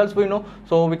are the results we know.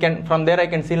 So we can, from there I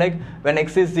can see, like when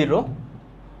x is 0,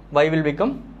 y will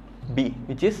become b,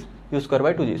 which is u square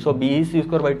by 2g. So b is u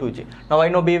square by 2g. Now I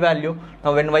know b value.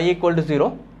 Now when y equal to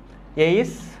 0, a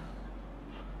is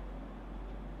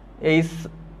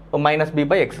minus b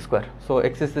by x square. So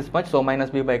x is this much, so minus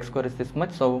b by x square is this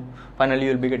much. So finally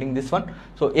you will be getting this one.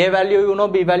 So a value you know,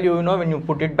 b value you know. When you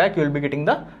put it back, you will be getting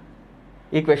the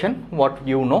equation what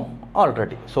you know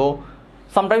already. So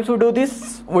sometimes we do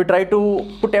this, we try to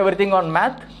put everything on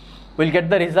math, we'll get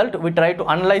the result, we try to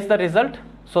analyze the result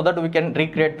so that we can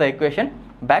recreate the equation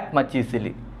back much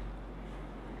easily.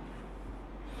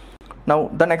 Now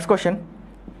the next question.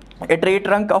 A tree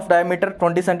trunk of diameter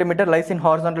 20 cm lies in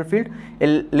horizontal field. A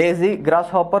lazy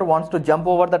grasshopper wants to jump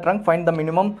over the trunk. Find the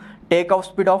minimum takeoff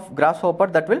speed of grasshopper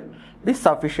that will be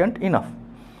sufficient enough.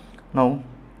 Now,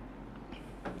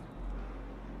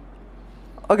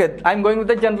 okay, I am going with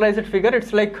the generalized figure.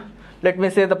 It's like, let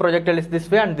me say the projectile is this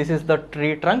way, and this is the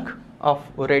tree trunk of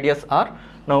radius r.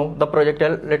 Now the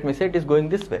projectile, let me say it is going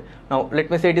this way. Now let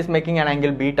me say it is making an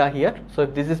angle beta here. So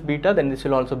if this is beta, then this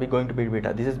will also be going to be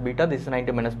beta. This is beta, this is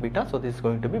 90 minus beta, so this is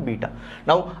going to be beta.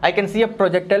 Now I can see a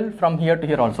projectile from here to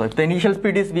here also. If the initial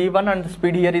speed is v1 and the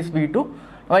speed here is v2,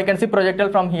 now I can see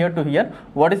projectile from here to here.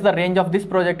 What is the range of this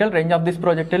projectile? Range of this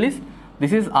projectile is,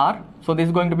 this is r, so this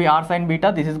is going to be r sin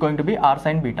beta, this is going to be r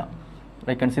sin beta.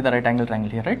 I can see the right angle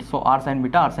triangle here, right? So r sin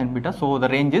beta, so the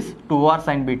range is 2r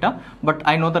sin beta, but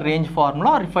I know the range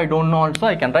formula, or if I don't know also,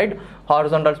 I can write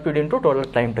horizontal speed into total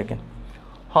time taken.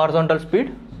 Horizontal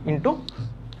speed into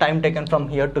time taken from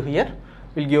here to here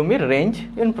will give me range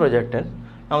in projectile.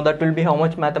 Now that will be how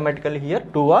much mathematically here?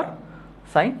 2r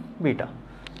sin beta.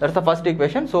 That's the first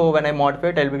equation. So when I modify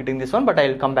it, I will be getting this one, but I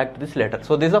will come back to this later.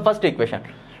 So this is the first equation.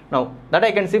 Now that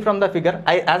I can see from the figure,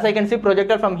 as I can see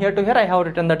projectile from here to here, I have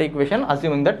written that equation,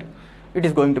 assuming that it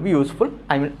is going to be useful.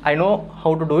 I mean, I know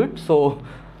how to do it, so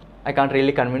I can't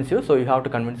really convince you, so you have to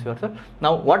convince yourself.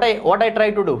 Now what I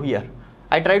try to do here,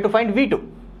 I try to find v2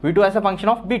 as a function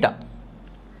of beta,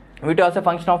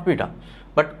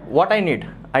 but what I need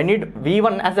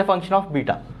v1 as a function of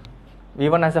beta,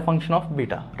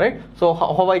 right? So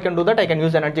how I can do that? I can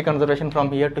use energy conservation from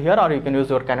here to here, or you can use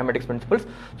your kinematics principles.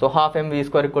 So half mv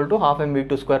square equal to half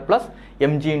mv2 square plus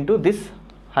mg into this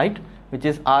height, which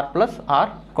is r plus r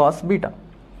cos beta.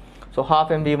 So half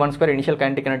mv1 square initial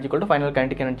kinetic energy equal to final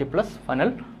kinetic energy plus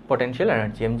final potential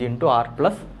energy, mg into r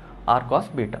plus r cos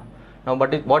beta. Now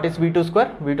what is v2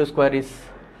 square? v2 square is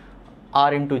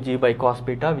r into g by cos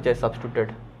beta, which I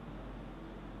substituted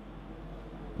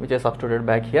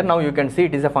back here. Now you can see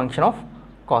it is a function of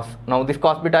cos. Now this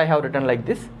cos beta I have written like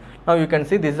this. Now you can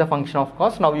see this is a function of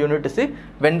cos. Now you need to see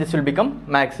when this will become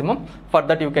maximum. For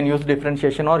that you can use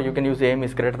differentiation, or you can use am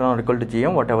is greater than or equal to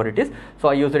gm, whatever it is. So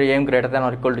I used am greater than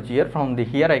or equal to gr. From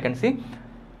here I can see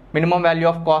minimum value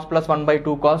of cos plus 1 by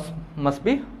 2 cos must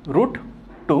be root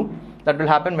 2. That will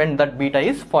happen when that beta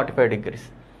is 45 degrees.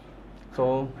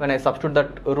 So when I substitute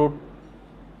that root,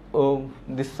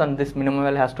 this and this minimum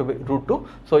value has to be root 2,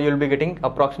 so you will be getting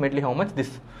approximately how much?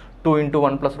 This 2 into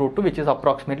 1 plus root 2, which is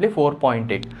approximately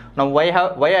 4.8. Now why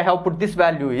I have put this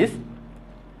value is,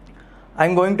 I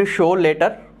am going to show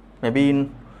later, maybe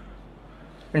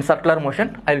in circular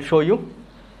motion, I will show you.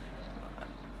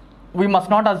 We must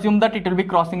not assume that it will be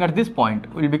crossing at this point,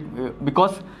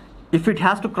 because if it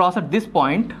has to cross at this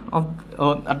point of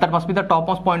that must be the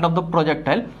topmost point of the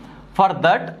projectile. For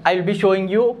that I will be showing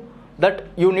you that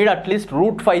you need at least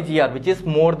root 5 gr, which is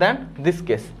more than this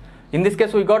case. In this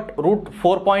case we got root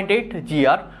 4.8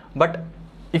 gr, but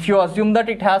if you assume that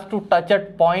it has to touch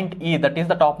at point E, that is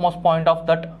the topmost point of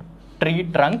that tree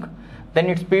trunk, then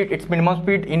its minimum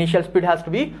speed, initial speed has to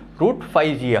be root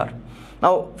 5 gr.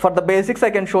 Now for the basics I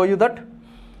can show you that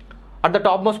at the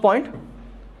topmost point,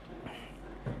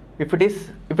 if it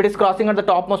is crossing at the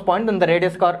topmost point, then the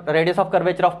radius of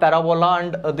curvature of parabola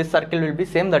and this circle will be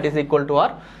same, that is equal to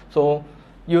r. So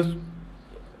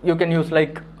you can use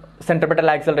like centripetal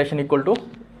acceleration equal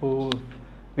to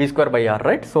v square by r,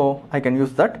 right? So I can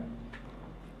use that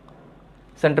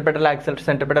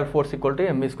centripetal force equal to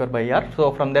mv square by r.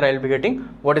 So from there I will be getting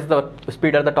what is the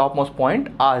speed at the topmost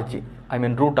point, rg, I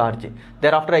mean root rg.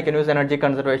 Thereafter I can use energy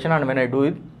conservation, and when I do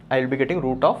it I will be getting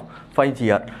root of 5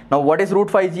 gr. Now what is root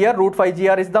 5 gr? Root 5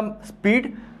 gr is the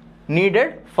speed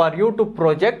needed for you to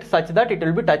project such that it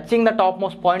will be touching the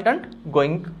topmost point and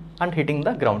going and hitting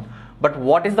the ground. But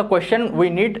what is the question we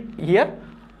need here?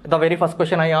 The very first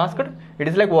question I asked, it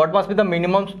is like what must be the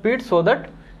minimum speed so that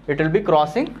it will be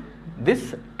crossing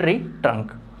this tree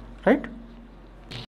trunk, right?